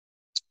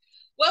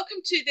Welcome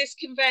to this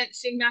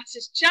Conveyancing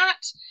Matters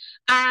chat,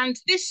 and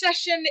this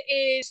session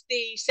is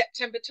the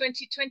September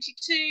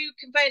 2022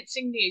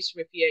 Conveyancing News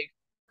Review.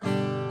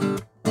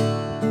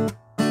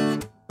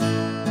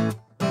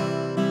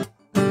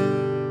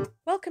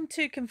 Welcome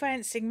to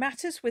Conveyancing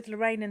Matters with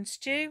Lorraine and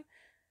Stu.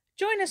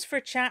 Join us for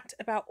a chat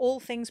about all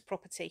things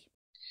property.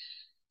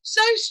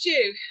 So,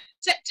 Stu,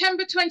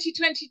 September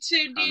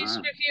 2022 News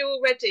Review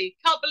already.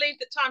 Can't believe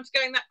that time's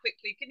going that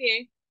quickly, can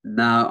you?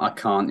 No, I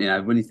can't.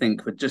 When you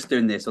think we're just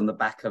doing this on the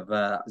back of,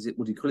 what do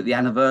you call it, the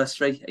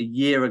anniversary? A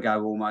year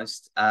ago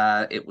almost.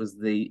 It was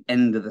the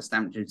end of the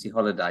stamp duty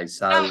holiday.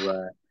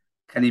 So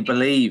can you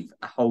believe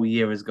a whole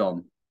year has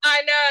gone?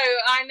 I know.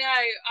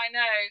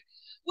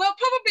 Well,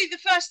 probably the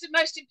first and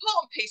most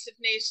important piece of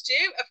news, Stu,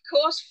 of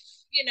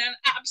course,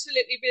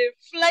 absolutely bit of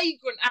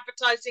flagrant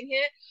advertising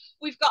here.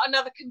 We've got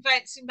another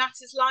Conveyancing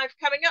Matters Live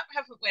coming up,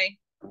 haven't we?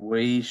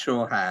 We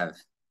sure have.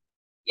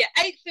 Yeah,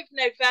 8th of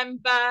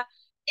November.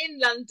 In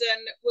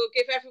London. We'll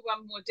give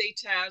everyone more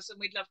details and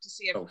we'd love to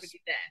see everybody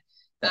there.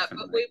 But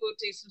we will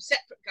do some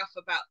separate guff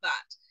about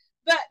that.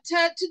 But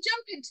to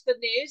jump into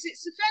the news,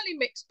 it's a fairly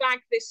mixed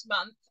bag this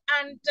month.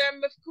 And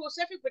of course,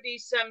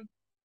 everybody's,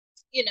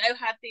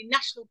 had the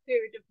national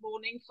period of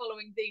mourning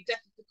following the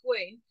death of the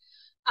Queen.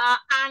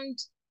 And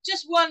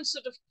just one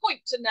sort of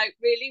point to note,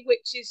 really,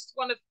 which is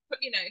one of,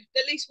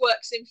 at least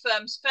works in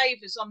firms'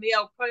 favours on the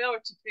old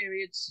priority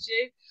periods,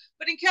 Stu.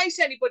 But in case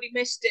anybody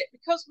missed it,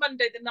 because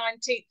Monday the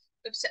 19th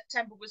of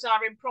September was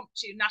our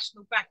impromptu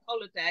national bank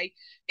holiday,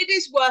 it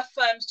is worth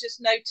firms just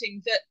noting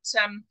that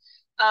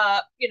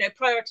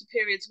priority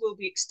periods will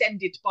be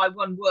extended by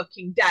one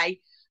working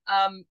day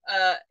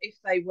if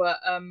they were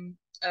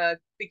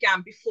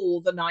began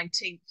before the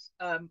 19th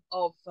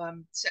of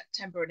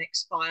September and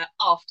expire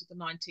after the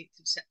 19th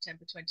of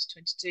September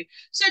 2022.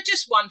 So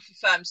just one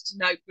for firms to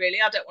note,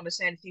 really. I don't want to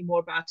say anything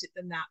more about it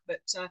than that, but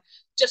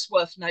just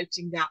worth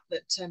noting that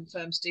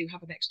firms do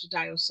have an extra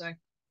day or so.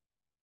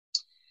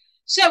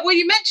 So, well,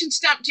 you mentioned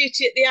stamp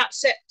duty at the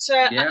outset,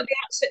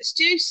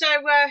 Stu. So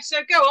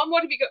go on.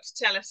 What have you got to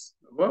tell us?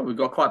 Well, we've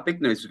got quite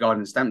big news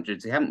regarding stamp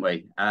duty, haven't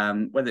we?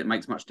 Whether it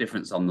makes much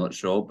difference, I'm not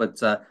sure.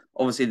 But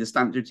obviously, the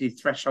stamp duty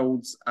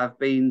thresholds have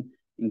been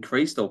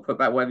increased or put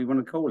back, whatever you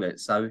want to call it.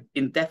 So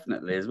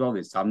indefinitely as well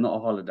this time, not a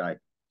holiday.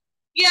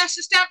 Yes,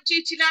 the stamp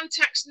duty, land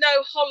tax,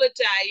 no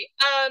holiday.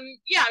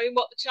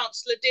 What the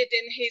Chancellor did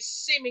in his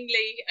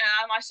seemingly,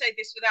 I say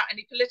this without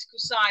any political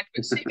side,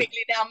 but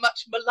seemingly now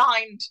much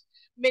maligned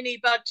mini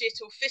budget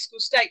or fiscal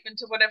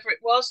statement or whatever it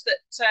was, that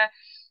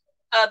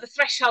the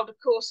threshold, of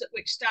course, at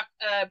which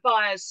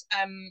buyers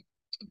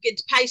begin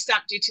to pay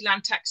stamp duty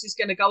land tax is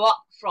going to go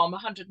up from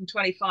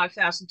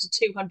 125,000 to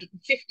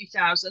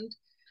 250,000,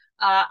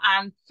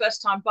 and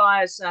first-time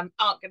buyers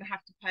aren't going to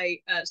have to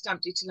pay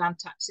stamp duty land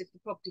tax if the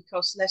property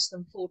costs less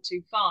than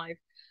 425.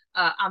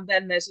 And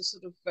then there's a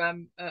sort of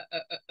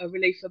a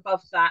relief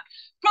above that.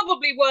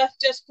 Probably worth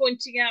just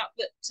pointing out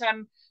that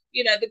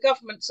the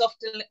government's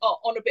often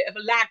on a bit of a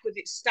lag with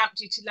its stamp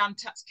duty land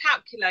tax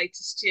calculator,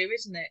 Stu,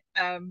 isn't it?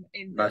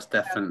 Most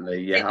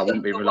definitely, yeah. I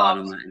wouldn't be relying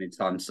on that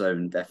anytime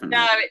soon, definitely.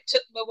 No, it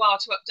took them a while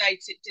to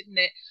update it, didn't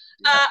it?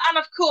 Yeah. And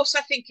of course,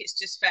 I think it's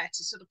just fair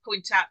to sort of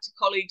point out to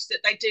colleagues that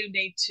they do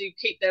need to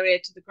keep their ear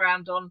to the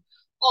ground on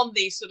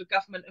these sort of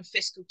government and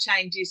fiscal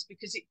changes,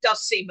 because it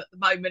does seem at the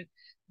moment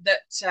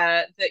that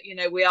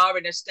we are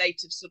in a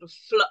state of sort of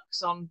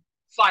flux on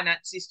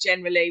finances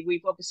generally.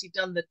 We've obviously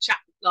done the chat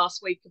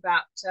last week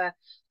about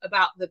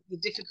the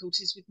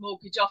difficulties with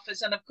mortgage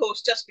offers, and of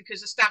course, just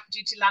because a stamp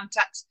duty land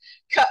tax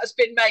cut has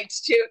been made,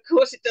 Stu, of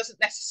course it doesn't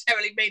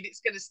necessarily mean it's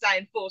going to stay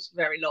in force for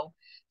very long.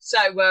 So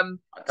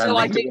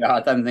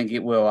I don't think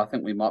it will. I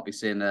think we might be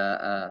seeing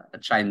a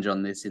change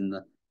on this in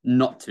the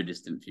not too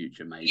distant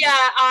future, maybe. Yeah,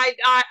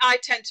 I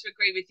tend to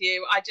agree with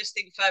you. I just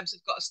think firms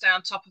have got to stay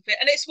on top of it,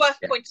 and it's worth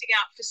pointing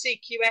out for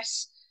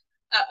CQS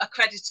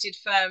accredited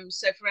firms,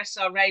 so for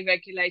SRA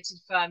regulated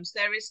firms,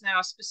 there is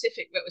now a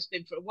specific, what has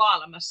been for a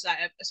while, I must say,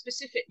 a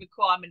specific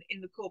requirement in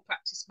the core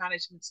practice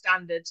management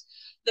standards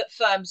that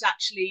firms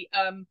actually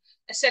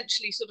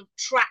essentially sort of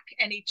track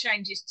any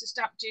changes to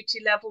stamp duty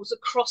levels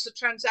across a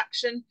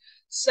transaction.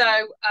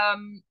 So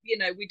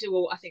we do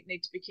all, I think,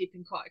 need to be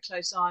keeping quite a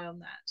close eye on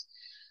that.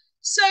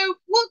 So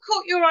what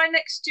caught your eye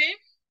next, Jim?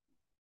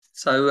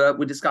 So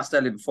we discussed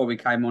earlier before we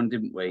came on,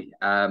 didn't we?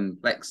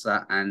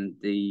 Lexa and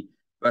the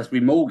first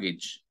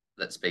remortgage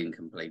that's been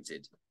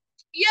completed.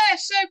 Yeah,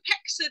 so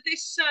PEXA,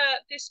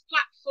 this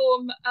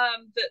platform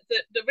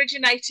that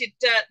originated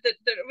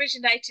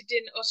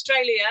in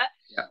Australia,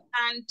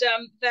 and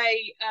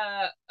they,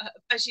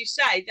 as you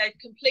say, they've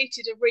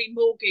completed a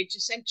remortgage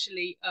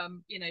essentially,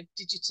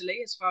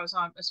 digitally, as far as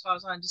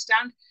I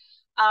understand,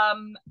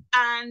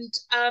 and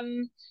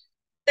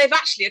they've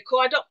actually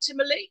acquired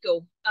Optima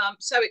Legal.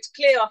 So it's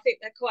clear, I think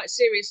they're quite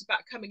serious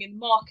about coming in the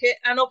market.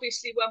 And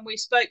obviously, when we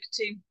spoke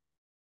to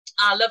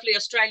our lovely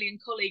Australian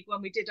colleague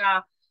when we did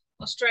our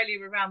Australia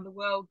Around the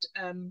World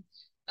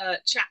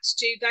chat,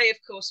 Stu, they of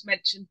course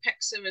mentioned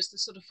PEXA as the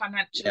sort of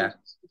financial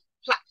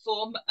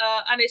platform,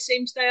 and it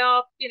seems they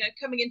are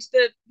coming into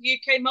the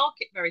UK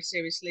market very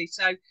seriously.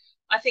 So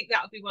I think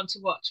that would be one to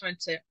watch,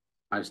 won't it?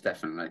 Most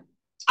definitely.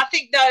 I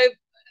think though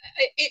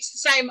it's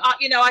the same.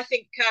 You know, I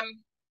think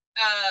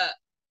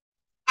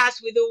as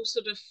with all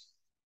sort of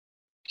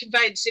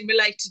conveyancing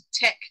related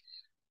tech,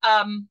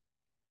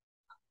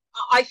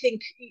 I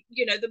think,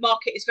 you know, the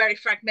market is very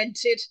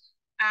fragmented,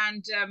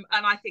 and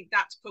I think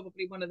that's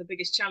probably one of the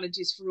biggest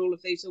challenges for all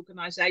of these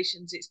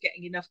organisations. It's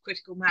getting enough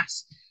critical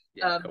mass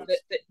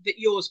that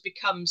yours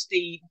becomes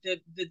the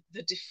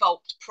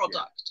default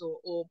product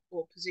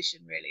or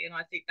position, really. And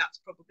I think that's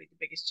probably the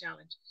biggest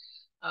challenge.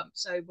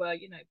 So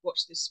you know,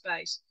 watch this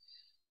space.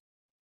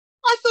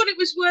 I thought it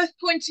was worth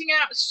pointing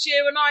out, Stu,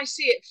 and I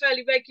see it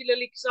fairly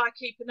regularly because I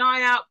keep an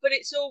eye out, but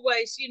it's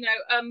always, you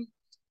know,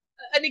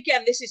 and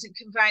again, this isn't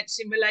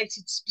conveyancing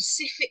related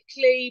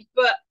specifically,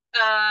 but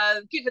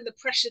given the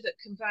pressure that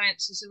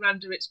conveyancers are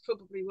under, it's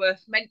probably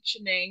worth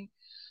mentioning.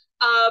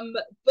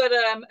 But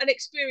an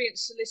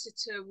experienced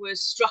solicitor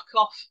was struck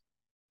off,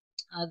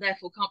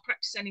 therefore can't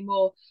practice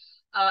anymore,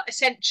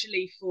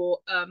 essentially for,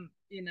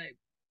 you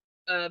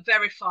know,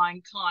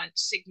 verifying client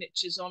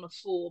signatures on a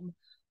form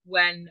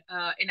when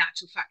in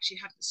actual fact she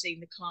hadn't seen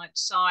the client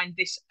sign.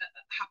 This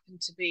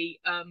happened to be,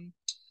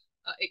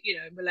 you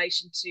know, in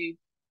relation to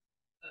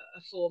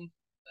a form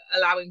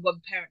allowing one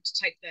parent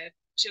to take their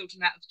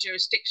children out of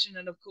jurisdiction,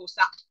 and of course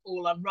that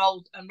all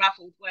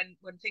unravelled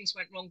when things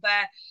went wrong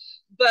there.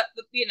 But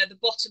you know, the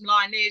bottom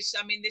line is,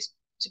 I mean, this,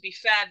 to be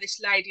fair, this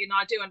lady, and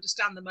I do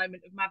understand the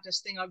moment of madness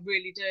thing, I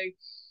really do.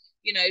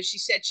 You know, she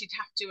said she'd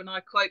have to, and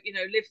I quote, you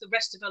know, live the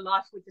rest of her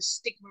life with the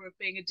stigma of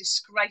being a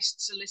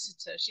disgraced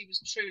solicitor. She was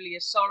truly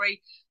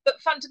sorry.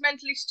 But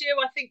fundamentally, Stu,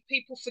 I think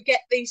people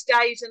forget these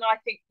days, and I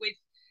think with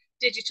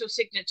digital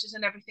signatures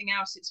and everything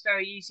else, it's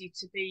very easy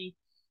to be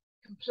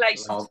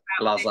complacent.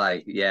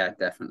 Blasé, yeah,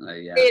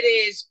 definitely, yeah. It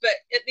is, but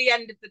at the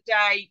end of the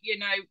day, you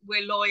know,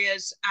 we're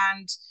lawyers,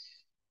 and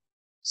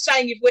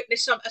saying you've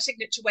witnessed a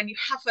signature when you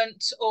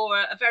haven't, or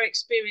a very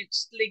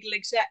experienced legal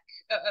exec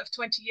of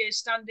 20 years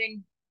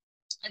standing,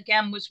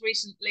 again, was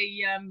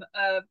recently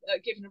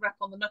given a rap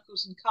on the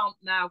knuckles and can't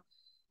now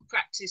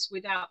practice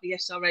without the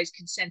SRA's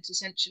consent,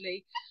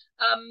 essentially,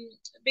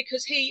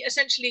 because he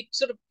essentially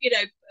sort of, you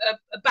know,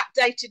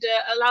 backdated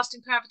a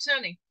lasting power of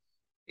attorney,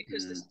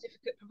 because the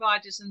certificate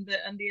providers and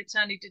the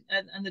attorney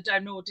and the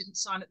donor didn't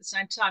sign at the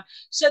same time.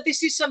 So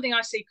this is something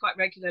I see quite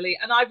regularly,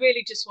 and I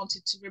really just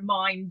wanted to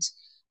remind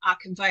our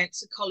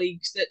conveyancer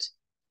colleagues that,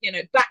 you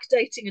know,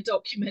 backdating a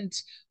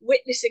document,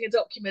 witnessing a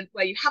document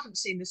where you haven't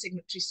seen the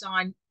signatory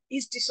sign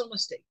is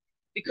dishonesty,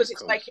 because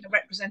it's making a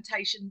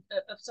representation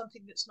of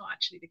something that's not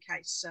actually the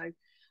case. So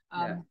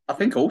yeah. I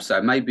think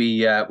also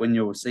maybe when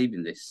you're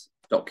receiving this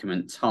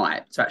document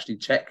type, to actually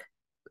check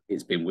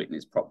it's been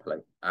witnessed properly.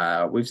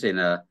 We've seen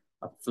a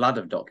flood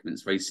of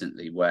documents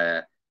recently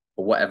where,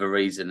 for whatever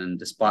reason, and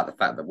despite the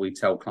fact that we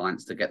tell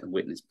clients to get the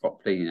witness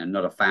properly, you know,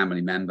 not a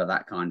family member,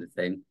 that kind of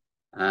thing,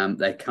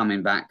 they're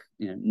coming back,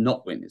 you know,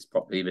 not witnessed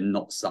properly, even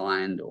not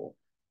signed, or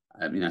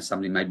you know,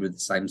 somebody maybe with the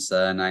same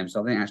surname.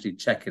 So I think actually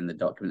checking the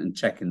document and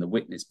checking the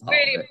witness part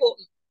really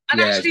important.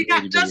 And yeah, actually,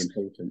 really, really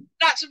important.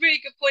 That's a really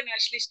good point,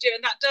 actually, Stu,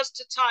 and that does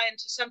to tie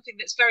into something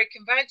that's very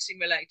conveyancing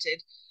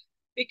related,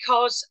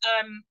 because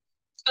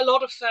a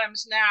lot of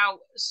firms now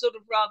sort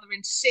of rather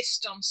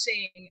insist on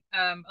seeing,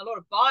 a lot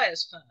of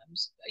buyers'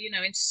 firms, you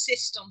know,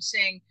 insist on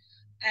seeing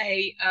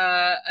a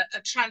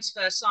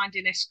transfer signed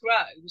in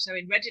escrow, so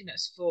in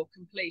readiness for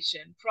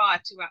completion, prior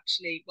to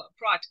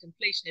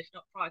completion, if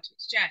not prior to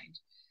exchange.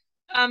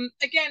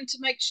 Again, to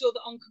make sure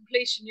that on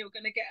completion you're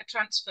going to get a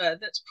transfer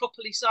that's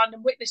properly signed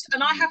and witnessed.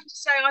 And I have to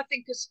say, I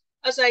think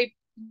as a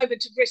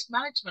moment of risk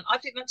management, I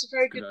think that's a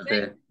very good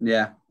thing.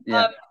 Yeah.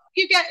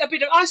 You get a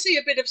bit of, I see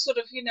a bit of sort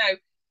of, you know,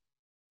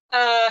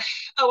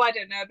 I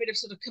don't know, a bit of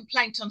sort of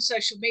complaint on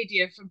social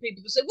media from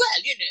people who say,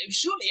 well, you know,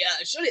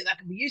 surely that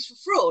can be used for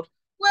fraud.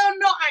 Well,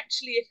 not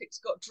actually if it's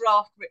got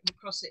draft written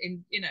across it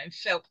in, you know,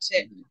 felt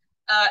tip.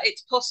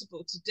 It's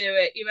possible to do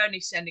it. You're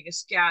only sending a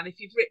scan. If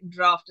you've written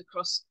draft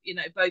across, you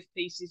know, both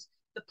pieces,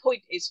 the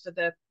point is for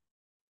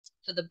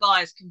the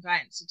buyer's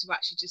conveyancer to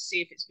actually just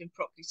see if it's been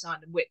properly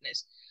signed and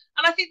witnessed.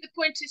 And I think the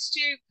point is,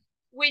 Stu,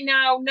 we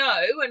now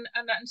know, and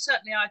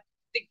certainly I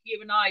think you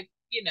and I,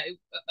 you know,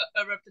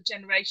 are of the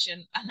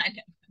generation, and I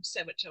know I'm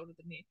so much older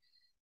than you,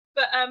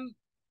 but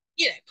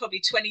you know, probably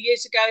 20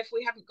 years ago, if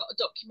we hadn't got a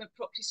document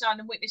properly signed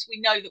and witnessed,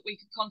 we know that we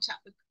could contact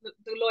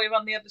the lawyer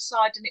on the other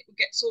side and it would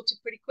get sorted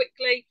pretty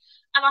quickly.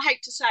 And I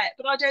hate to say it,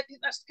 but I don't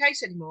think that's the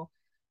case anymore.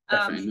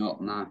 Definitely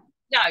not, no.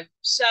 No.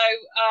 So,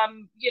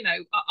 you know,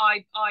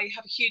 I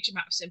have a huge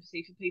amount of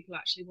sympathy for people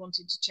actually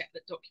wanting to check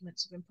that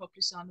documents have been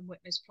properly signed and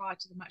witnessed prior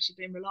to them actually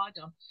being relied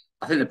on.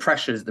 I think the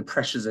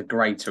pressures are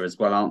greater as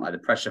well, aren't they? The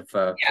pressure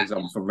for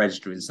example, for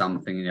registering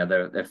something, you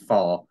know, they're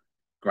far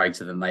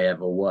greater than they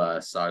ever were.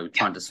 So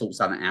trying to sort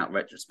something out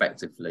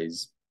retrospectively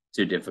is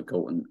too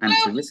difficult and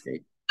too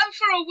risky. And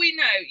for all we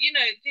know, you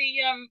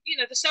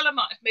know, the seller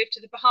might have moved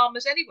to the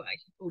Bahamas anyway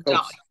or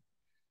died.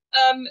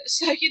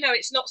 So,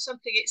 it's not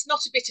something, it's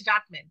not a bit of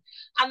admin.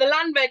 And the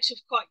Land Reg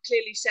have quite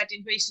clearly said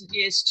in recent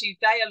years, Stu,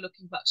 they are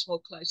looking much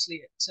more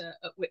closely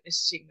at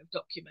witnessing of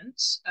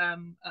documents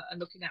and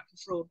looking out for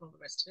fraud and all the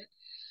rest of it.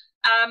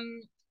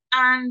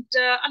 And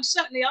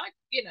certainly I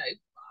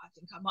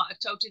think I might have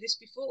told you this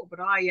before, but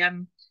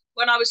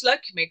when I was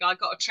locuming, I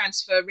got a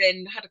transfer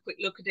in, had a quick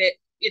look at it,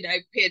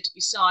 appeared to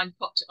be signed,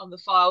 popped it on the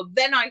file.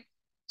 Then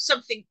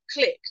something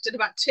clicked, and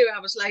about 2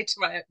 hours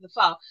later, I opened the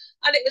file,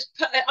 and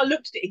I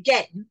looked at it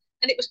again,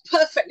 and it was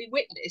perfectly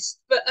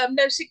witnessed, but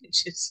no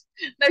signatures,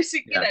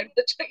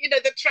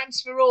 the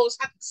transferors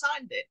hadn't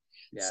signed it.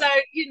 Yeah. So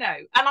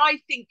and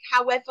I think,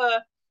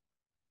 however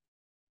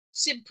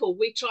simple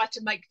we try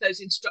to make those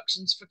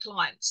instructions for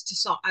clients to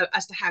sign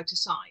as to how to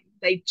sign,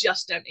 they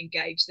just don't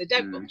engage. They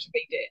don't want to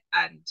read it,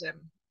 and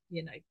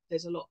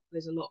there's a lot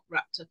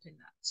wrapped up in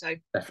that. So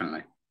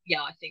definitely,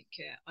 yeah, I think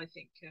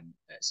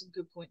some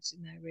good points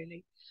in there,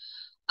 really.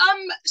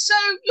 So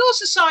Law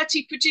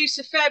Society produce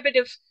a fair bit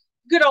of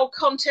good old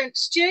content,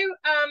 Stu.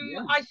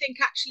 I think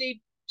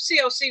actually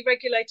CLC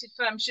regulated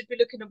firms should be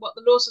looking at what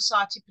the Law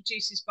Society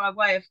produces by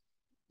way of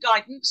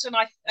guidance, and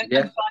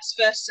vice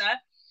versa.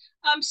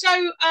 So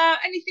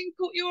anything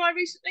caught your eye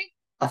recently?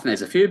 I think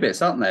there's a few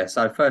bits, aren't there?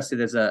 So firstly,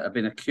 there's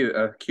been a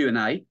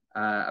Q&A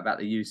about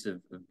the use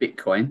of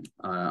Bitcoin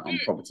on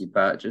property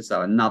purchase.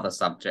 So another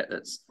subject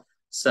that's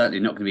certainly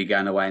not going to be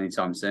going away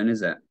anytime soon,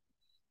 is it?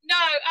 No,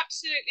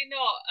 absolutely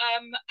not.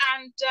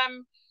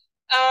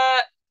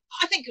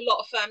 I think a lot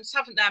of firms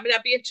haven't they? I mean,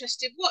 I'd be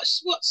interested.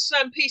 What's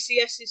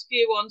PCS's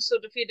view on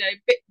sort of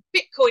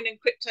Bitcoin and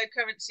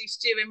cryptocurrency,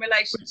 Stu, in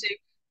relation to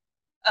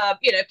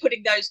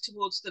putting those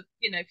towards the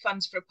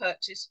funds for a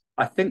purchase?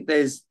 I think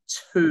there's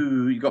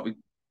two. You've got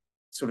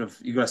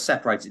to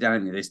separate it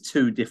down. There's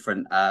two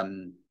different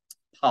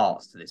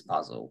parts to this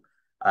puzzle.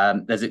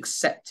 There's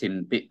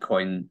accepting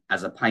Bitcoin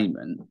as a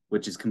payment,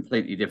 which is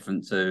completely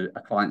different to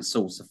a client's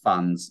source of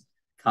funds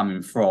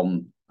coming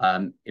from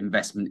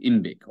investment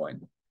in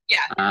Bitcoin.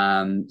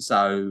 Yeah.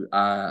 So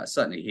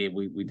certainly here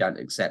we don't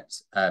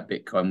accept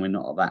Bitcoin. We're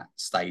not at that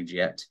stage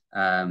yet.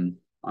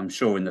 I'm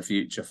sure in the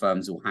future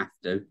firms will have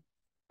to.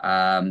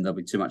 There'll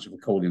be too much of a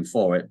calling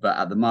for it, but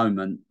at the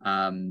moment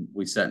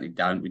we certainly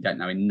don't. We don't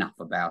know enough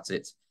about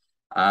it.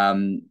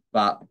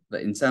 But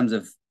in terms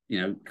of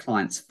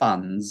clients'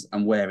 funds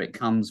and where it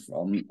comes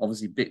from,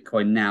 obviously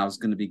Bitcoin now is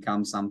going to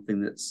become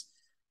something that's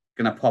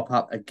going to pop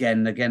up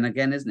again,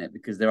 isn't it?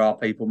 Because there are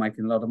people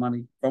making a lot of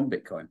money from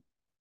Bitcoin.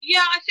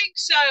 Yeah, I think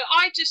so.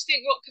 I just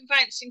think what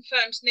conveyancing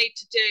firms need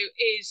to do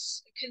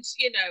is,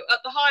 at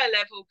the higher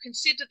level,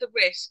 consider the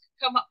risk,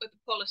 come up with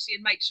a policy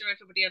and make sure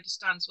everybody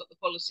understands what the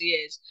policy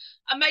is.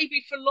 And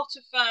maybe for a lot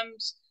of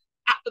firms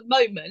at the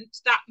moment,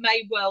 that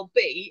may well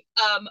be,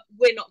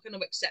 we're not going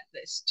to accept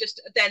this.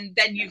 Just then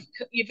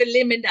you've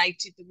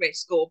eliminated the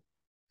risk or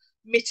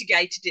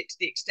mitigated it to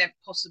the extent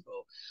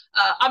possible.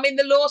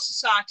 The Law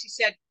Society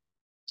said,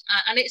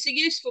 and it's a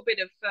useful bit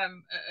of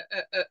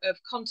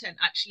content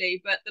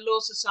actually, but the Law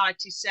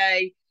Society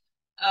say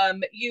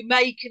you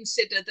may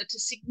consider that a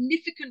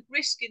significant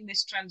risk in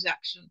this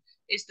transaction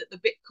is that the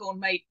Bitcoin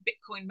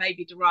may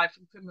be derived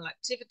from criminal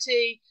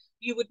activity.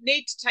 You would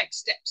need to take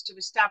steps to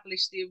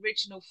establish the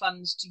original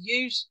funds to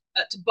use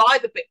to buy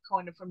the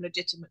Bitcoin from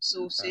legitimate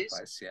sources.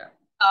 Place, yeah.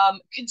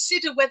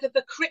 Consider whether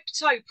the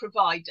crypto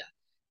provider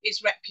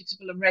is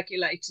reputable and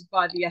regulated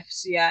by the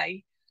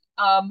FCA.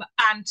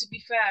 And to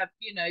be fair,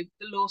 the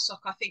Law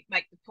Soc, I think,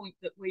 make the point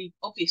that we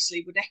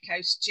obviously would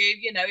echo, Stu.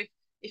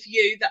 If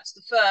you, that's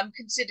the firm,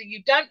 consider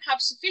you don't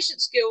have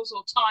sufficient skills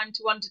or time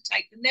to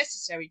undertake the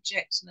necessary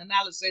checks and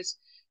analysis,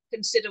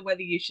 consider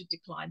whether you should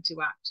decline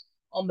to act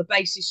on the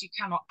basis you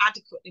cannot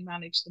adequately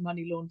manage the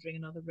money laundering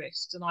and other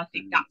risks. And I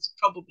think that's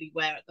probably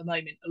where at the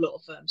moment a lot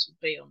of firms would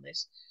be on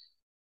this.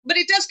 But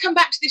it does come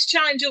back to this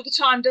challenge all the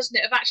time, doesn't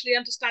it, of actually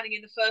understanding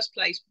in the first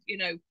place,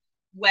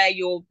 where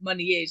your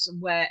money is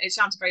and where it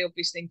sounds a very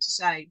obvious thing to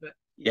say, but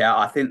yeah,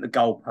 I think the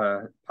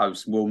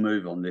goalpost will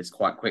move on this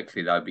quite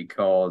quickly though,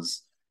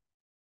 because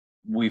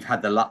we've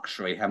had the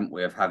luxury, haven't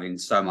we, of having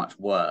so much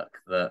work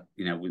that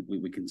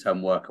we can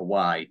turn work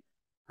away.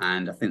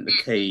 And I think the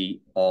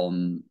key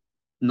on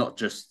not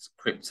just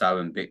crypto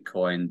and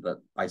Bitcoin,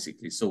 but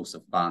basically source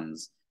of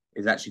funds,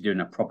 is actually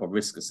doing a proper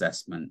risk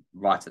assessment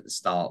right at the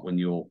start when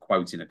you're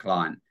quoting a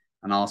client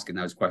and asking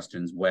those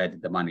questions. Where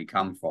did the money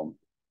come from?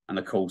 And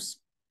of course,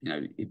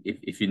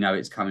 if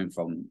it's coming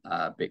from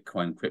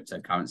Bitcoin,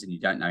 cryptocurrency, and you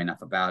don't know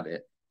enough about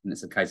it, then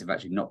it's a case of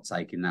actually not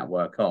taking that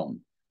work on.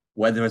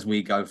 Whether as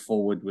we go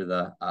forward with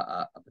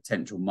a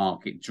potential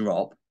market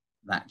drop,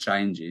 that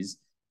changes.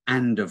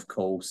 And of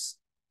course,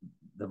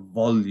 the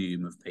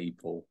volume of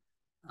people,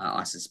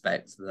 I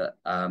suspect, that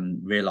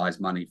realise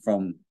money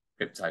from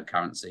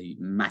cryptocurrency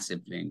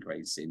massively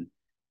increasing.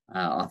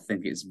 I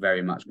think it's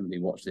very much going to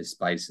be watch this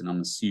space, and I'm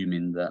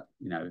assuming that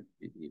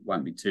it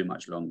won't be too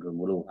much longer, and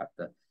we'll all have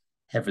to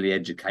heavily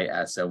educate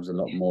ourselves a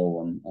lot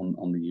more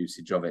on the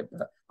usage of it.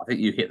 But I think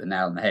you hit the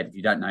nail on the head. If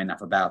you don't know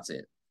enough about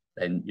it,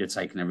 then you're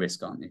taking a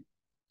risk, aren't you?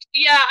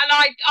 Yeah,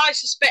 and I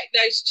suspect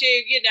those two,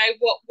 you know,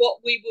 what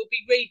we will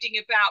be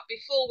reading about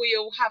before we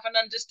all have an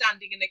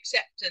understanding and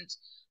acceptance.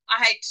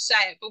 I hate to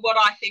say it, but what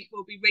I think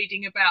we'll be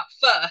reading about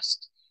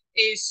first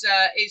is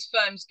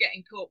firms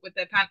getting caught with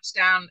their pants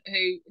down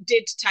who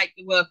did take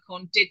the work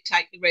on, did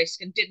take the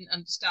risk, and didn't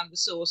understand the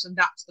source, and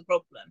that's the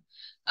problem.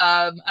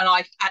 And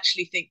I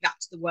actually think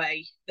that's the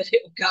way that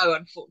it will go,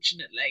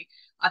 unfortunately.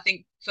 I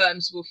think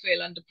firms will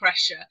feel under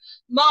pressure.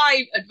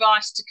 My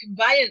advice to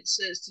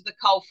conveyancers, to the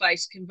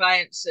coalface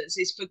conveyancers,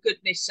 is for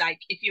goodness sake,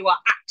 if you are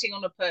acting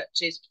on a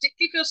purchase,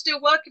 particularly if you're still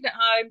working at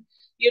home,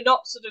 you're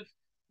not sort of,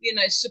 you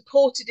know,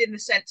 supported in the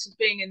sense of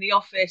being in the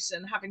office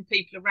and having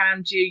people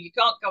around you. You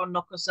can't go and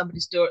knock on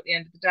somebody's door at the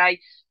end of the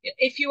day.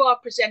 If you are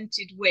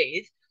presented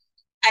with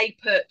a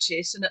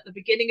purchase and at the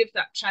beginning of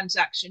that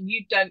transaction,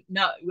 you don't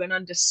know and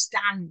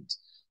understand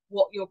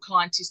what your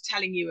client is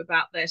telling you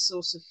about their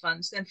source of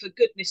funds, then for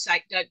goodness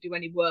sake, don't do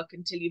any work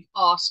until you've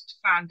asked,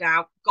 found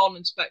out, gone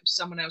and spoke to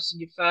someone else in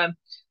your firm,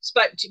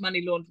 spoke to your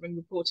money laundering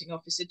reporting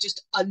officer,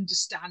 just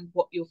understand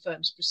what your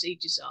firm's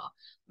procedures are.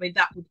 I mean,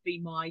 that would be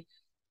my,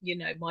 you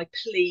know, my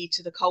plea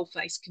to the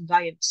coalface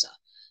conveyancer.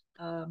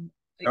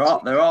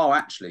 There are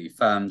actually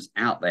firms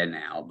out there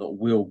now that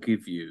will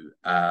give you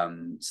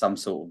some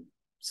sort of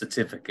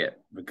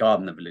certificate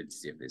regarding the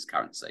validity of this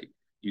currency.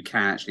 You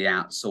can actually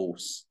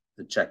outsource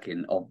the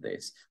check-in of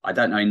this. I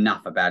don't know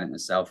enough about it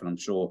myself, and I'm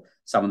sure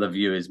some of the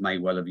viewers may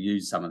well have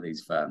used some of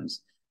these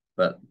firms,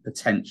 but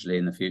potentially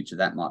in the future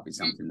that might be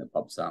something that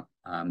pops up.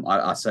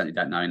 I certainly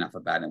don't know enough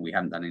about it, and we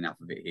haven't done enough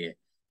of it here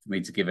for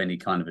me to give any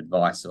kind of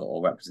advice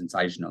or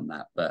representation on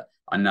that. But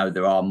I know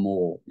there are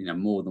more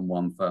than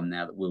one firm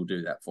now that will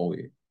do that for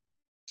you.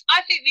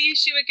 I think the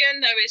issue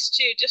again, though, is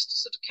to just to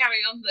sort of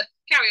carry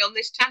on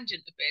this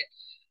tangent a bit.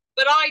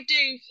 But I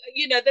do,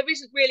 you know, there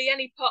isn't really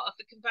any part of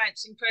the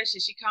conveyancing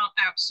process you can't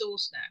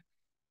outsource now,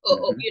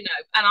 or you know.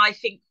 And I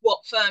think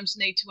what firms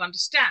need to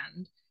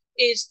understand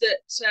is that,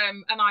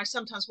 and I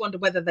sometimes wonder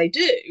whether they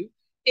do,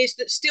 is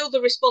that still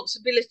the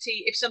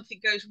responsibility, if something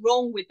goes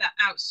wrong with that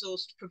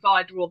outsourced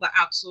provider or that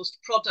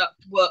outsourced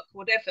product, work,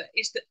 whatever,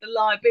 is that the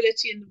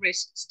liability and the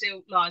risk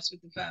still lies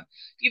with the firm.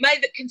 You may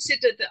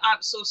consider that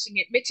outsourcing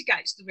it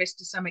mitigates the risk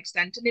to some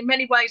extent, and in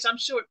many ways, I'm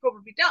sure it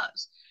probably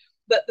does.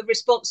 But the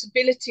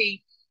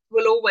responsibility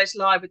will always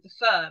lie with the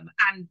firm,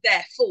 and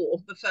therefore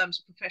the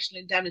firm's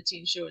professional indemnity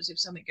insurance if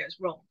something goes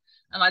wrong.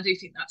 And I do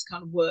think that's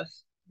kind of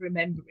worth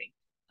remembering,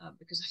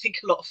 because I think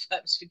a lot of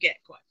firms forget,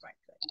 quite frankly.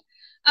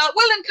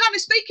 Well, and kind of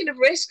speaking of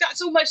risk,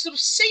 that's almost sort of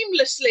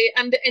seamlessly,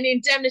 and an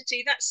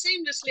indemnity, that's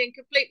seamlessly and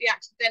completely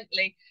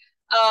accidentally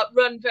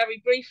run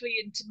very briefly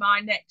into my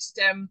next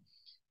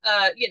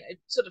you know,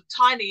 sort of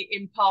tiny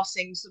in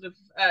passing sort of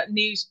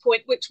news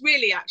point, which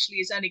really actually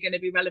is only going to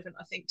be relevant,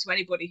 I think, to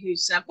anybody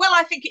who's, well,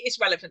 I think it is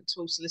relevant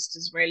to all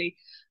solicitors, really,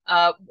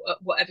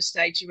 whatever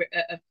stage you're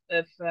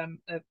of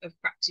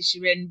practice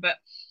you're in. But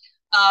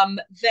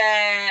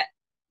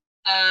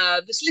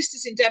the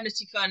Solicitors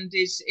Indemnity Fund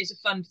is a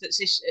fund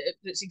that's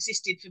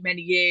existed for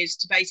many years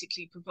to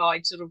basically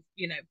provide sort of,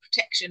 you know,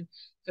 protection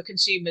for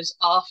consumers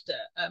after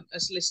a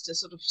solicitor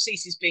sort of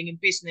ceases being in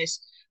business.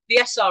 The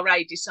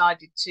SRA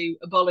decided to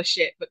abolish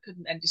it, but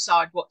couldn't then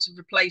decide what to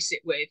replace it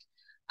with.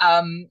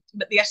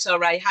 But the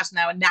SRA has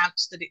now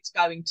announced that it's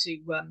going to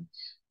run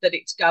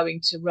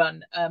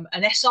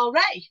an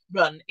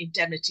SRA-run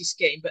indemnity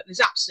scheme, but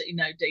there's absolutely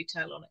no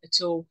detail on it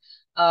at all.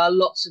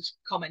 Lots of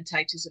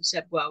commentators have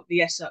said, well,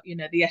 the SIF,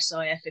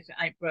 if it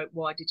ain't broke,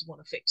 why did you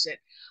want to fix it?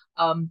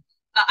 And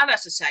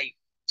as I say,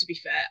 to be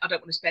fair, I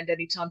don't want to spend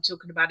any time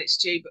talking about it,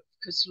 Stu, but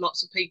because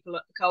lots of people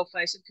at the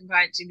coalface of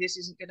conveyancing, this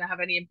isn't going to have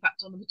any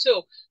impact on them at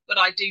all. But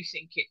I do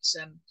think it's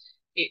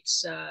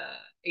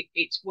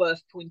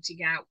worth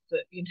pointing out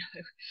that, you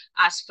know,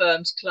 as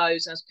firms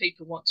close, as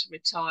people want to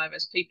retire,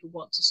 as people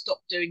want to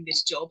stop doing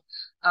this job,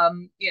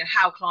 you know,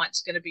 how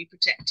clients are going to be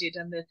protected,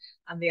 and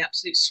the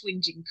absolute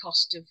swinging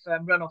cost of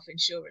runoff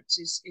insurance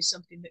is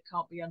something that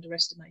can't be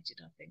underestimated,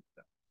 I think.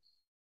 But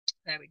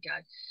there we go.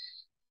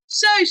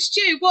 So,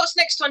 Stu, what's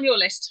next on your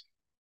list?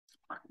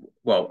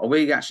 Well, are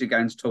we actually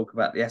going to talk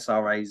about the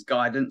SRA's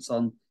guidance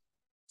on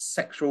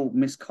sexual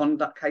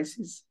misconduct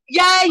cases?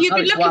 Yeah, you've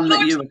been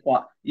looking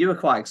forward. You were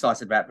quite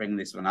excited about bringing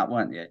this one up,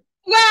 weren't you?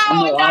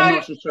 Well, I'm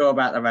not so sure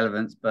about the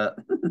relevance, but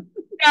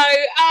no.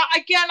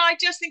 Again, I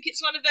just think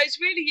it's one of those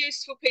really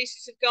useful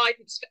pieces of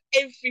guidance for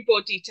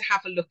everybody to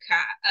have a look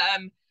at.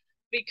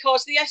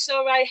 Because the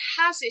SRA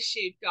has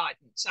issued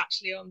guidance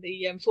actually on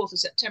the 4th of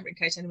September, in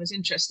case anyone's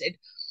interested.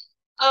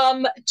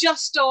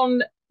 Just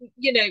on,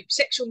 you know,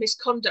 sexual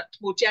misconduct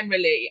more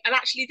generally, and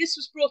actually this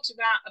was brought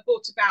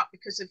about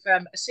because of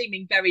a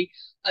seeming very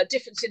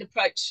difference in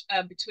approach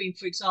between,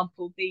 for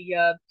example, the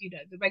you know,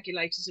 the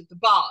regulators of the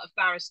bar, of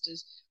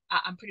barristers,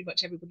 and pretty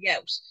much everybody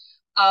else.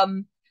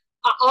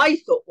 I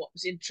thought what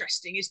was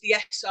interesting is the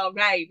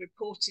SRA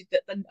reported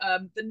that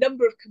the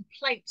number of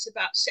complaints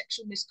about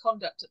sexual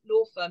misconduct at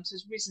law firms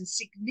has risen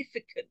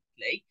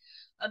significantly,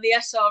 and the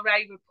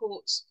SRA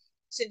reports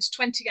since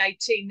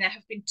 2018 there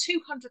have been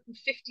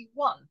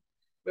 251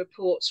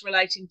 reports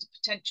relating to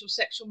potential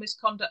sexual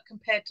misconduct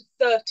compared to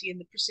 30 in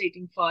the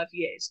preceding 5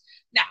 years.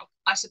 Now,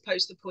 I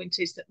suppose the point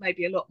is that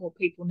maybe a lot more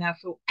people now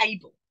feel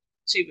able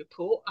to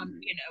report.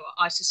 You know,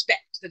 I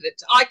suspect that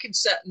I can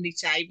certainly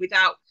say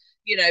without,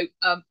 you know,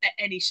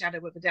 any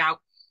shadow of a doubt,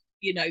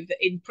 you know,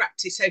 that in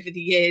practice over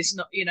the years,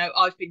 not, you know,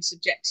 I've been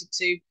subjected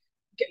to,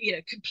 you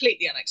know,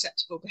 completely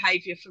unacceptable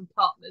behaviour from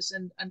partners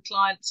and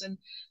clients, and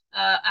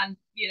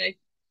you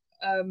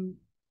know,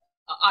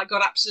 I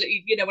got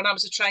absolutely, you know, when I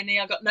was a trainee,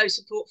 I got no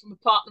support from a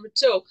partner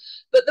at all.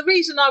 But the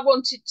reason I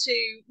wanted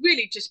to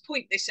really just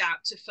point this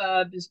out to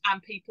firms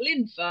and people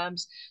in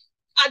firms,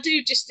 I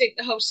do just think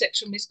the whole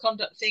sexual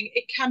misconduct thing,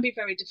 it can be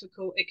very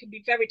difficult. It can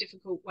be very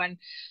difficult when,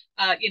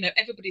 you know,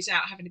 everybody's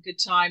out having a good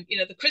time. You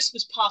know, the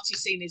Christmas party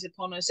scene is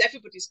upon us.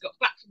 Everybody's got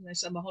back from their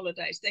summer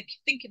holidays. They're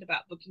thinking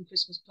about booking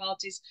Christmas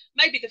parties,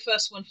 maybe the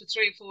first one for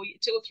 2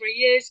 or 3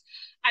 years.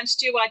 And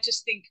Stu, I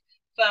just think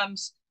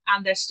firms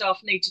and their staff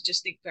need to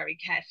just think very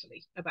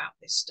carefully about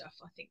this stuff.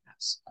 I think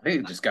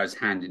it just goes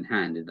hand in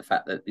hand in the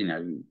fact that, you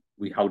know,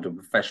 we hold a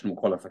professional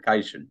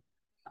qualification,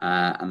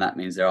 and that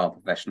means there are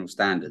professional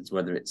standards,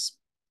 whether it's,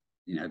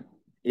 you know,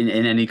 in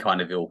any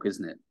kind of ilk,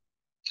 isn't it?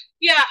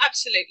 Yeah,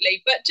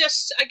 absolutely. But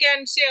just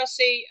again,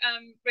 CRC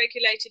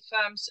regulated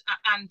firms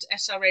and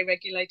SRA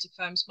regulated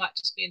firms might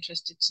just be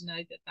interested to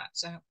know that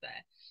that's out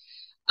there.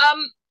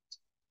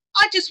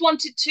 I just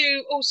wanted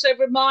to also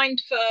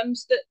remind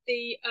firms that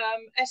the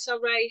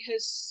SRA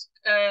has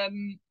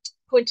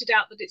pointed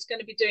out that it's going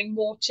to be doing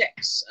more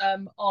checks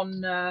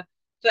on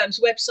firms'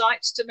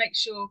 websites to make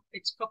sure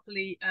it's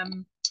properly,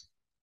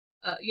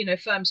 you know,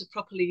 firms are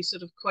properly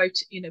sort of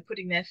you know,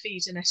 putting their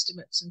fees and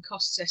estimates and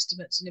costs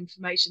estimates and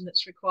information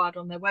that's required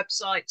on their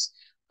websites.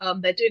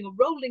 They're doing a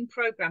rolling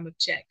programme of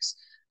checks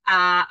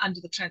under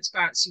the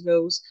transparency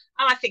rules.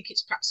 And I think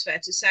it's perhaps fair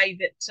to say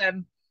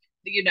that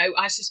you know,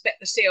 I suspect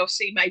the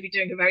CLC may be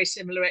doing a very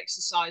similar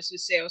exercise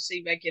with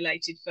CLC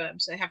regulated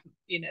firms. They haven't,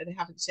 you know, they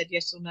haven't said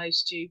yes or no,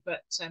 Stu,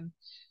 but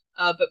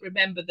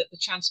remember that the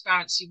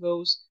transparency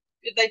rules,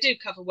 they do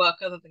cover work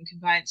other than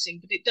conveyancing,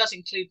 but it does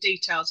include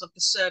details of the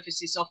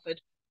services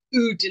offered,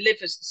 who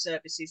delivers the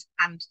services,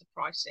 and the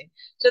pricing.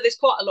 So there's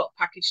quite a lot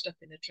packaged up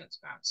in the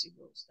transparency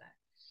rules there.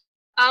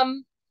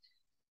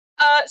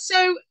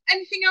 So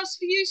anything else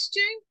for you,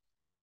 Stu?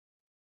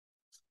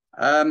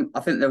 I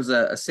think there was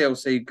a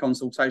CLC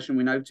consultation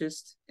we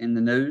noticed in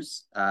the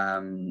news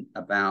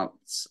about,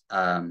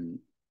 well,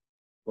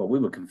 we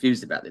were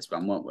confused about this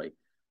one, weren't we?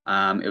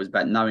 It was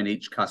about knowing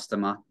each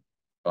customer,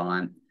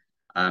 client,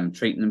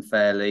 treating them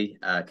fairly,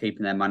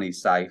 keeping their money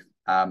safe,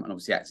 and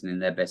obviously acting in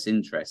their best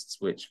interests,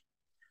 which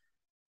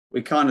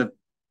we kind of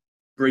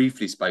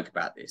briefly spoke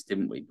about this,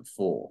 didn't we,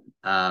 before?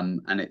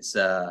 And it's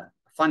a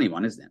funny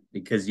one, isn't it?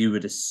 Because you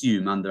would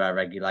assume under our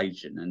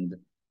regulation and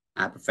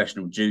our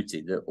professional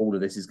duty that all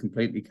of this is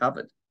completely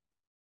covered.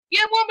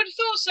 Yeah, one would have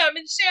thought so. I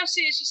mean, the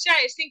CLC, as you say,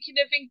 is thinking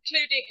of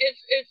including,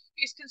 if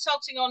is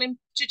consulting on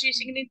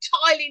introducing an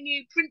entirely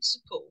new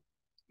principle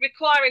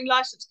requiring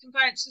licensed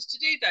conveyancers to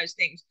do those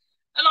things.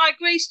 And I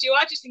agree, Stu.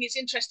 I just think it's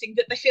interesting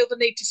that they feel the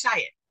need to say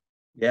it.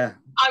 Yeah.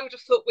 I would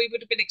have thought we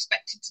would have been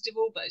expected to do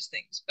all those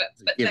things, but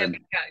there we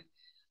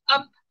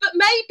go. But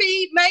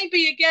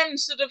maybe again,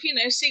 sort of, you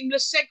know,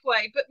 seamless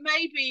segue, but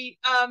maybe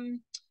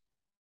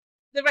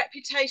the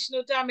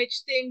reputational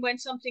damage thing when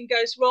something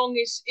goes wrong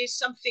is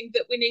something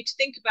that we need to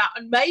think about.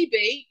 And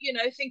maybe, you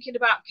know, thinking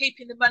about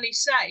keeping the money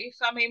safe.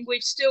 I mean,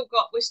 we're still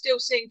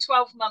seeing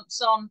 12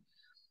 months on,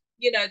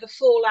 you know, the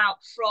fallout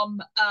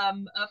from,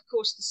 of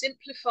course, the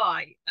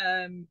Simplify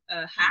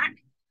hack,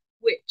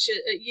 which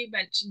you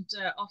mentioned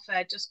off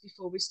air just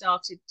before we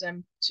started,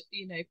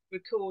 you know,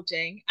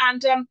 recording.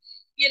 And,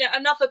 you know,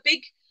 another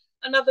big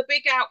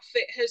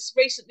outfit has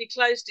recently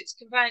closed its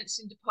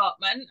conveyancing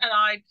department, and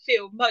I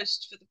feel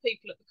most for the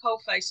people at the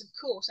coalface. Of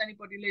course,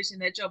 anybody losing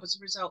their job as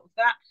a result of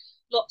that.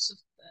 Lots of,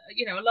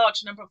 you know, a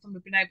large number of them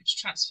have been able to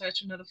transfer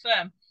to another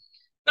firm.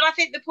 But I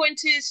think the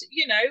point is,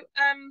 you know,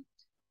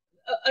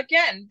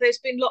 again, there's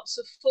been lots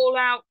of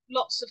fallout,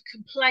 lots of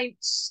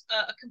complaints,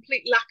 a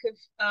complete lack of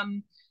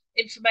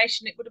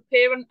information, it would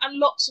appear, and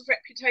lots of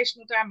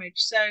reputational damage.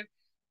 So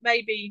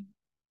maybe,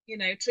 you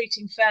know,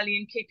 treating fairly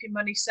and keeping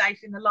money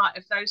safe in the light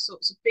of those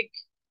sorts of big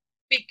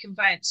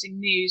conveyancing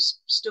news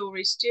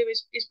stories, Stu,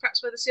 is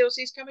perhaps where the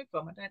CLC is coming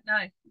from. I don't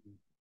know.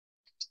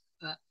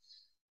 But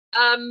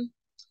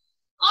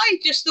I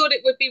just thought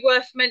it would be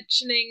worth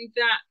mentioning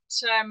that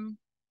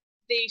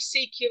the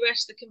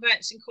CQS, the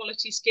Conveyancing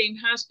Quality Scheme,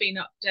 has been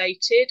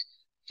updated.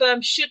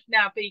 Firms should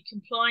now be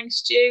complying,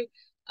 Stu.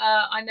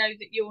 I know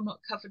that you're not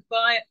covered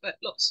by it, but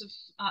lots of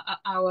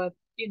our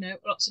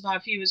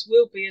viewers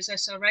will be as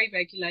SRA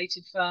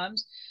regulated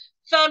firms.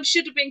 Firms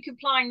should have been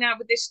complying now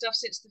with this stuff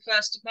since the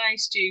 1st of May,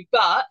 Stu,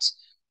 but,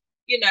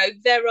 you know,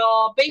 there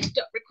are beefed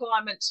up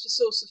requirements for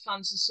source of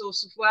funds and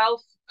source of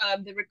wealth,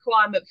 the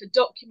requirement for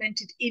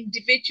documented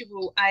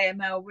individual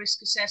AML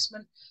risk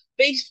assessment,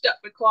 beefed up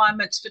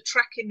requirements for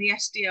tracking the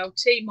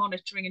SDLT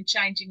monitoring and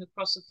changing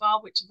across the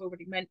file, which I've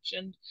already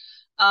mentioned.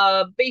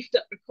 Beefed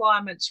up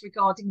requirements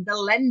regarding the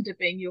lender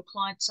being your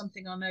client,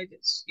 something I know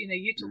that's, you know,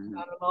 you talk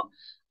about a lot,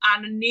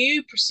 and a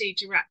new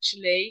procedure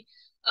actually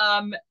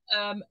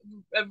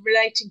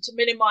relating to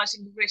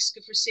minimising the risk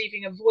of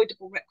receiving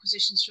avoidable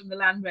requisitions from the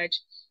land reg.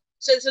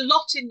 So there's a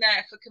lot in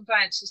there for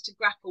conveyancers to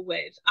grapple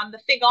with. And the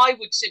thing I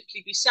would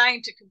simply be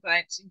saying to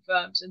conveyancing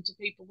firms and to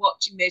people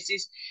watching this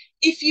is,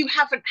 if you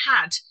haven't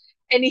had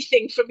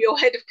anything from your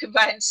head of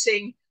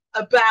conveyancing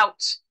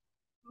about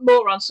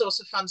more on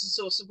source of funds and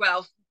source of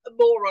wealth,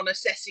 more on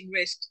assessing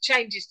risk,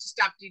 changes to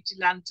stamp duty,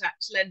 land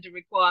tax, lender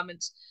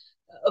requirements,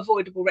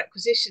 avoidable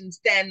requisitions,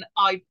 then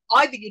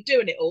either you're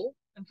doing it all,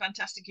 and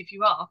fantastic if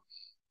you are,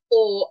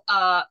 or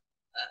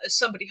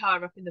somebody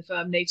higher up in the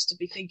firm needs to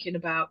be thinking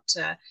about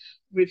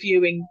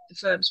reviewing the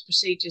firm's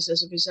procedures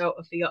as a result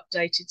of the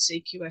updated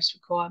CQS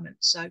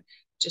requirements. So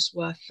just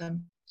worth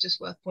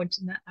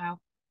pointing that out.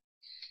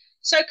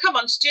 So come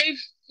on, Stu,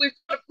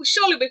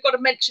 surely we've got to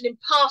mention in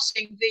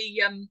passing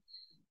the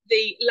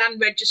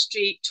Land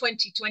Registry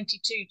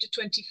 2022 to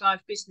 25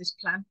 business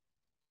plan.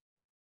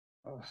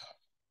 Oh,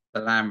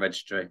 the Land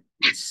Registry,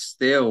 it's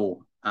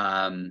still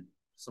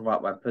it's the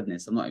right way of putting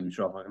this. I'm not even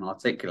sure if I can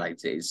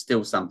articulate it. It's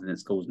still something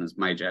that's causing us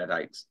major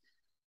headaches.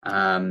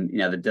 You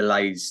know, the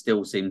delays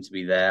still seem to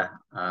be there.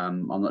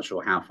 I'm not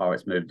sure how far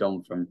it's moved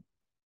on from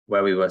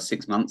where we were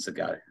 6 months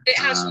ago. It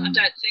hasn't, I don't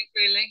think,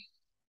 really.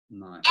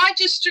 No. I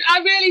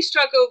really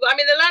struggle. I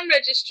mean, the Land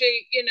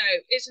Registry, you know,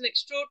 is an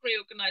extraordinary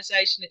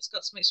organisation. It's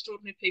got some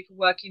extraordinary people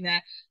working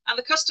there, and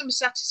the customer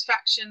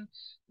satisfaction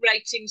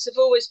ratings have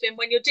always been,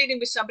 when you're dealing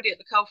with somebody at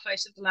the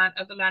coalface of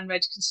the land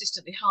reg,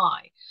 consistently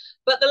high.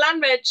 But the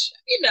land reg,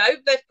 you know,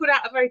 they've put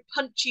out a very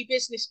punchy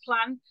business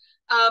plan.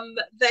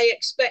 They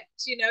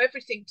expect, you know,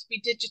 everything to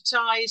be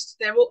digitised.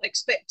 They're all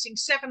expecting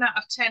 7 out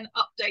of 10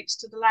 updates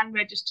to the land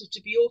register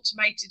to be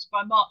automated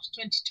by March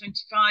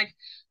 2025,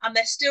 and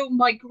they're still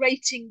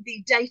migrating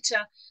the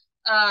data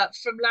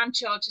from land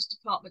charges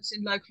departments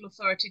in local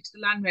authority to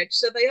the land reg.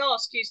 So they are,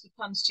 excuse the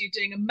puns, to you,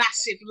 doing a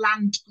massive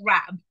land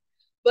grab.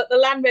 But the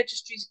Land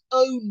Registry's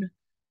own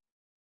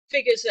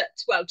figures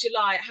at, well,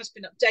 July, it has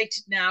been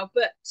updated now,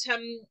 but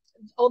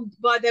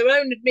by their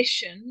own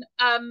admission,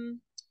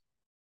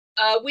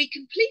 we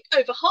complete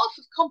over half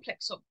of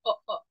complex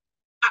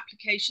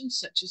applications,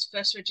 such as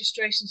first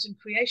registrations and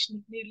creation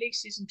of new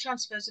leases and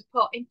transfers of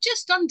part, in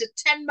just under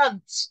 10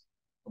 months.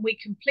 And we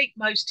complete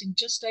most in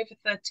just over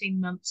 13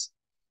 months.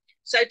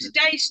 So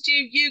today, Stu,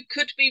 you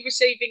could be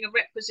receiving a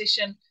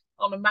requisition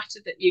on a matter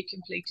that you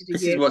completed a year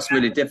ago. This is what's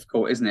really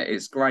difficult, isn't it?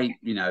 It's great,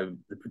 you know,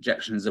 the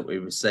projections that we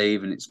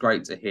receive, and it's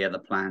great to hear the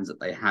plans that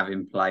they have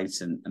in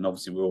place, and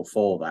obviously we're all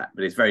for that.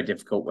 But it's very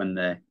difficult when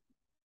they're,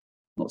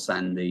 not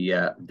saying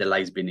the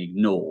delay's been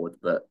ignored,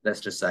 but let's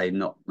just say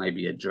not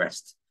maybe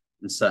addressed,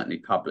 and certainly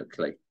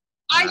publicly.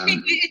 I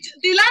think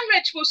the Land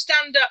Reg will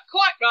stand up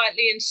quite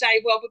rightly and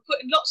say, well, we're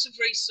putting lots of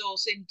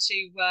resource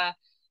into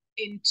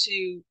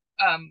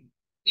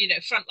you know,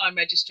 frontline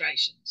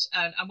registrations,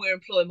 and we're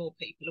employing more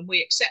people, and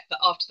we accept that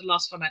after the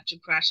last financial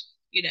crash,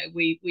 you know,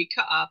 we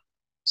cut our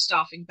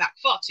staffing back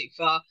far too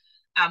far,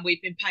 and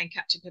we've been paying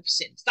catch up ever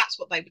since. That's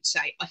what they would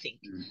say, I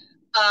think.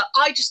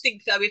 I just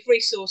think, though, if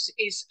resource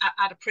is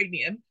at a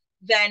premium,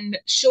 then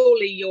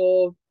surely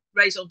your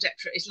raison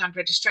d'etre is land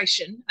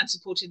registration and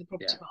supporting the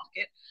property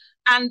market.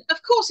 And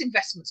of course,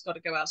 investment's got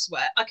to go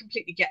elsewhere. I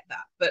completely get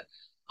that, but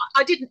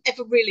I didn't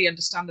ever really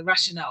understand the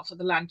rationale for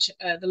the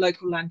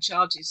local land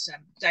charges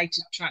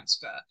data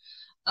transfer.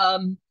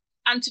 And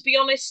to be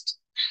honest,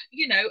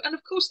 you know, and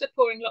of course they're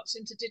pouring lots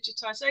into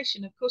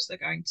digitisation. Of course they're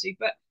going to,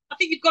 but I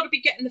think you've got to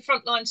be getting the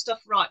frontline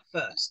stuff right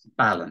first.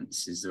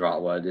 Balance is the right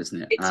word,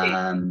 isn't it? It is.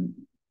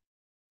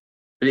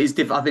 But it's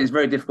I think it's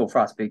very difficult for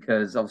us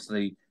because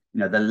obviously, you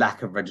know, the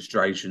lack of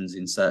registrations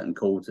in certain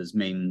quarters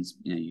means,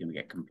 you know, you're going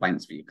to get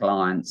complaints for your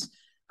clients.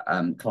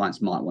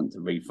 Clients might want to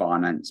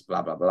refinance,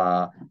 blah blah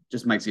blah.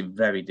 Just makes it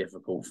very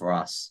difficult for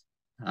us.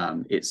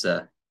 It's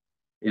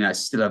you know,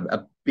 still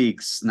a big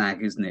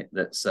snag, isn't it?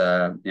 That's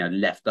you know,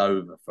 left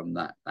over from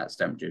that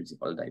stamp duty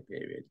holiday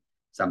period.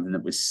 Something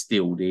that we're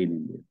still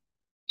dealing with.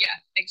 Yeah,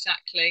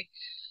 exactly.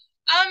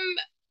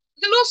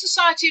 The Law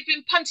Society have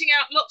been punting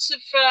out lots of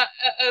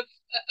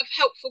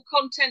helpful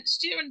content,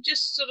 Stu, and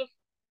just sort of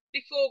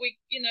before we,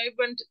 you know,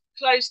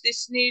 close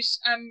this news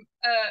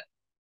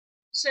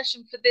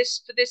session for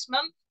this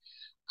month.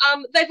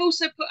 They've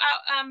also put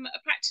out a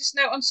practice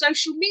note on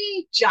social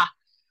media,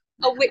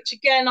 which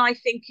again I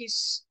think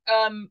is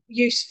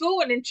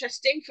useful and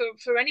interesting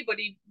for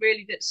anybody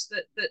really that's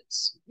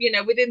you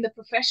know, within the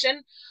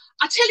profession.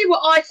 I tell you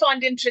what I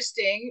find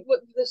interesting,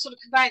 the sort of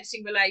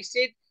conveyancing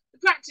related. The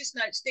practice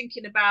note's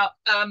thinking about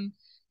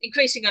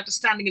increasing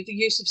understanding of the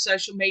use of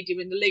social media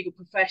in the legal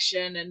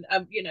profession, and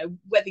you know,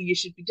 whether you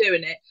should be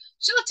doing it.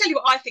 Shall I tell you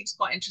what I think is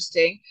quite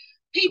interesting?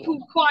 People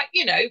quite,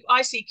 you know,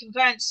 I see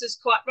conveyancers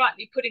quite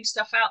rightly putting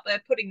stuff out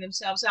there, putting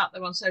themselves out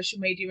there on social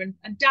media,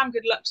 and damn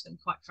good luck to them,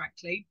 quite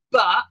frankly.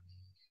 But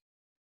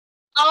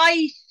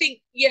I think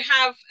you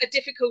have a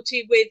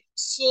difficulty with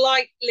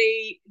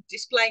slightly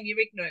displaying your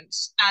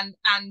ignorance and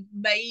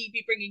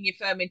maybe bringing your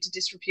firm into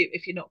disrepute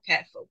if you're not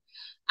careful.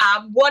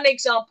 One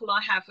example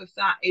I have of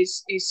that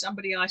is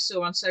somebody I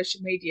saw on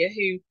social media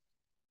who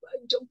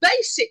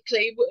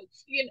basically,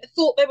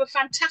 thought they were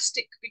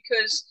fantastic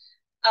because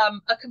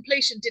a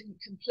completion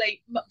didn't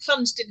complete,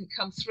 funds didn't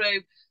come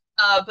through,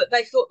 but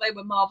they thought they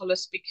were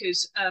marvelous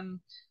because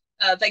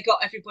they got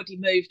everybody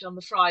moved on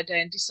the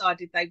Friday and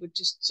decided they would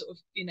just sort of,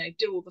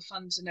 do all the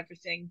funds and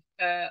everything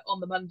on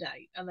the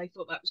Monday, and they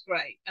thought that was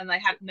great, and they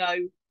had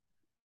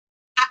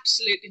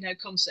absolutely no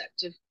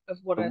concept of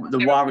what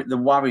the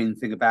worrying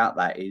thing about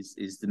that is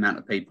the amount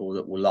of people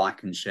that will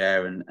like and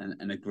share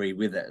and agree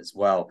with it as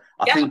well.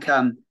 I think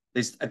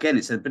this, again,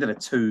 it's a bit of a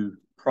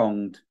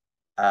two-pronged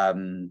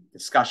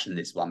discussion,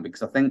 this one,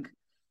 because I think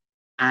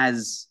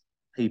as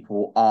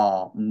people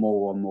are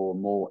more and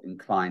more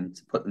inclined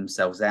to put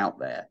themselves out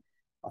there,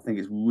 I think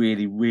it's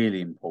really, really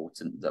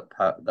important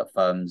that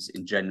firms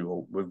in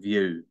general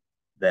review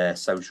their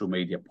social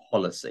media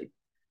policy.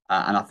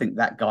 And I think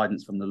that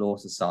guidance from the Law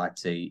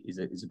Society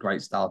is a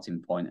great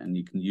starting point, and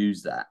you can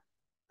use that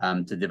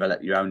to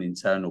develop your own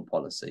internal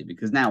policy,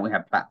 because now we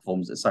have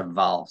platforms that are so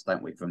vast,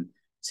 don't we? From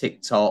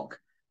TikTok,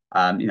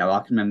 I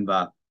can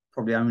remember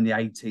probably only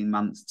 18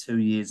 months, 2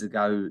 years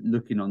ago,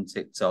 looking on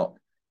TikTok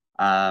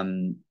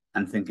and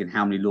thinking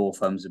how many law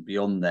firms would be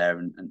on there,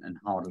 and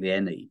hardly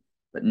any.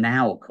 But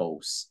now, of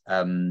course,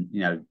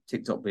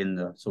 TikTok being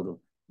the sort of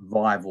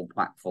rival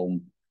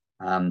platform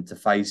to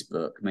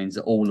Facebook means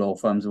that all law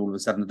firms all of a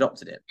sudden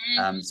adopted it.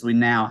 So we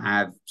now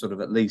have sort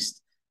of at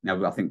least,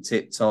 I think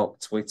TikTok,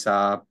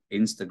 Twitter,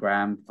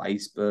 Instagram,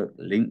 Facebook,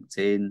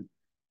 LinkedIn,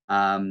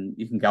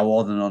 you can go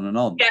on and on and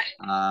on.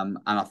 And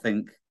I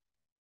think,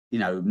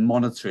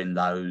 monitoring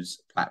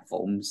those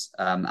platforms,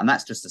 and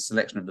that's just a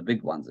selection of the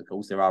big ones, of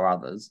course, there are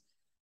others,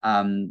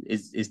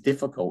 is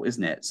difficult,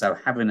 isn't it? So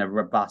having a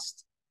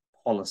robust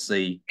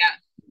policy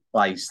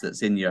place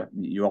that's in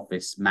your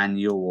office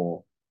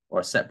manual or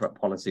a separate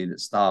policy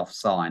that staff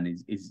sign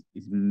is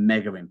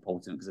mega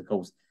important, because of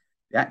course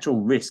the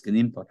actual risk and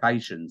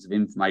implications of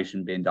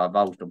information being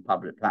divulged on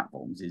public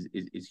platforms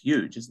is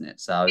huge, isn't it?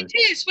 So it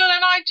is. Well,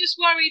 and I just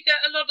worry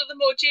that a lot of the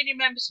more junior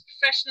members of the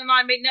profession, and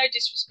I mean no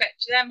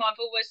disrespect to them, I've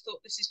always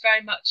thought this is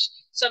very much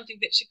something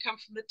that should come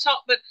from the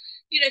top, but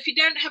if you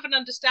don't have an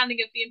understanding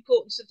of the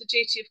importance of the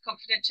duty of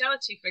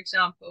confidentiality, for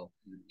example,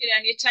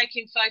 and you're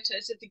taking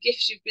photos of the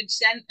gifts you've been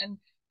sent, and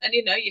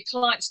your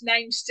client's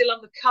name's still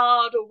on the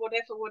card or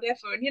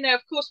whatever. And,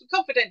 of course, with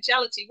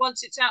confidentiality,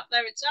 once it's out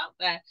there, it's out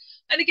there.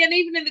 And again,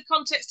 even in the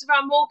context of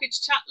our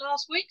mortgage chat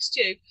last week,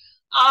 Stu,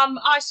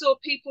 I saw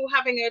people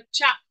having a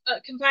chat,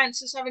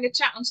 conveyancers having a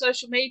chat on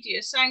social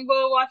media saying,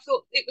 well, I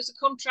thought it was a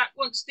contract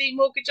once the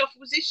mortgage offer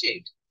was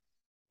issued.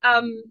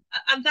 And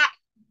that,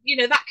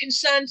 that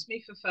concerns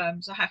me for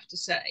firms, I have to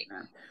say.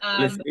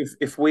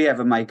 If we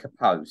ever make a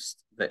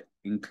post that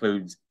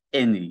includes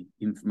any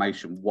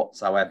information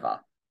whatsoever,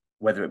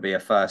 whether it be a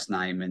first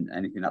name and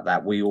anything like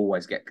that, we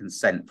always get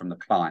consent from the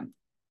client.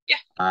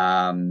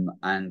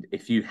 And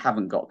if you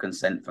haven't got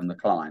consent from the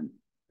client,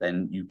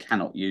 then you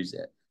cannot use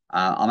it.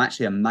 I'm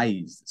actually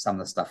amazed at some of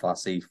the stuff I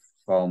see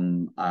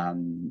from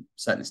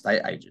certain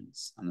estate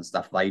agents and the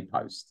stuff they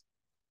post.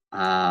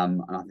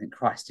 And I think,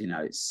 Christ,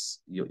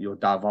 you're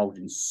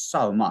divulging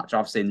so much.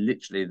 I've seen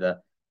literally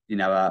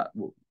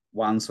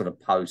one sort of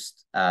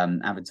post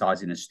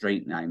advertising a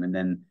street name, and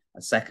then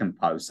a second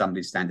post,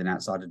 somebody standing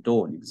outside a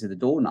door, and you can see the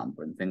door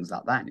number and things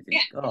like that. And you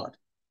think, God,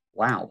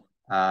 wow.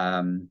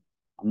 I'm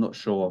not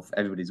sure if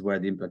everybody's aware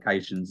of the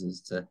implications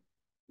as to,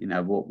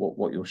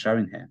 what you're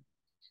showing here.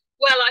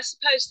 Well, I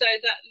suppose, though,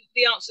 that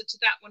the answer to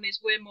that one is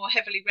we're more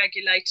heavily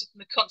regulated, and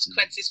the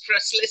consequences for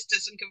us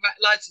solicitors and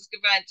licensed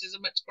conveyancers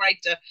are much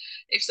greater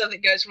if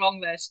something goes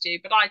wrong there, Stu.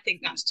 But I think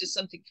that's just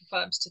something for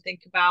firms to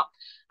think about.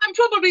 And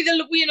probably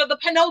the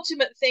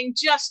penultimate thing,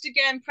 just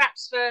again,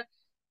 perhaps for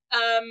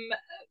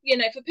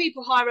for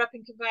people higher up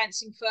in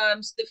conveyancing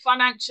firms, the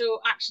Financial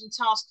Action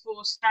Task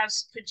Force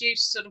has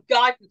produced sort of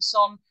guidance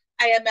on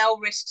AML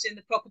risks in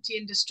the property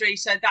industry.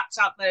 So that's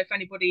out there if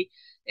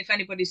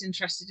anybody's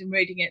interested in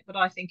reading it. But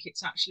I think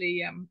it's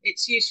actually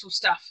it's useful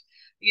stuff,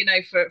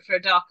 for a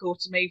dark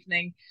autumn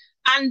evening.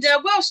 And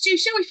well, Stu,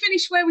 shall we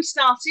finish where we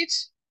started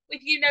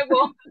with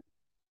what?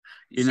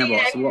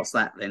 So what's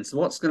that then? So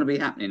what's going to be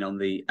happening on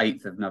the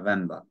 8th of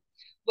November?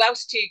 Well,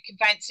 Stu,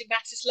 Conveyancing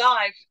Matters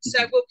Live.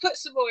 So we'll put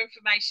some more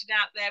information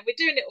out there. We're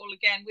doing it all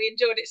again. We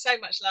enjoyed it so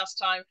much last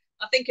time.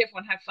 I think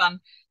everyone had fun.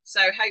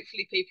 So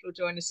hopefully people will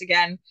join us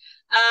again.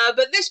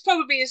 But this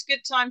probably is a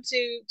good time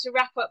to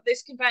wrap up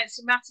this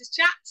Conveyancing Matters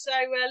chat. So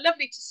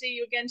lovely to see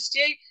you again,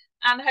 Stu,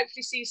 and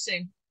hopefully see you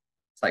soon.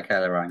 Take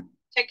care, Lorraine.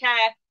 Take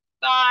care.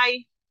 Bye.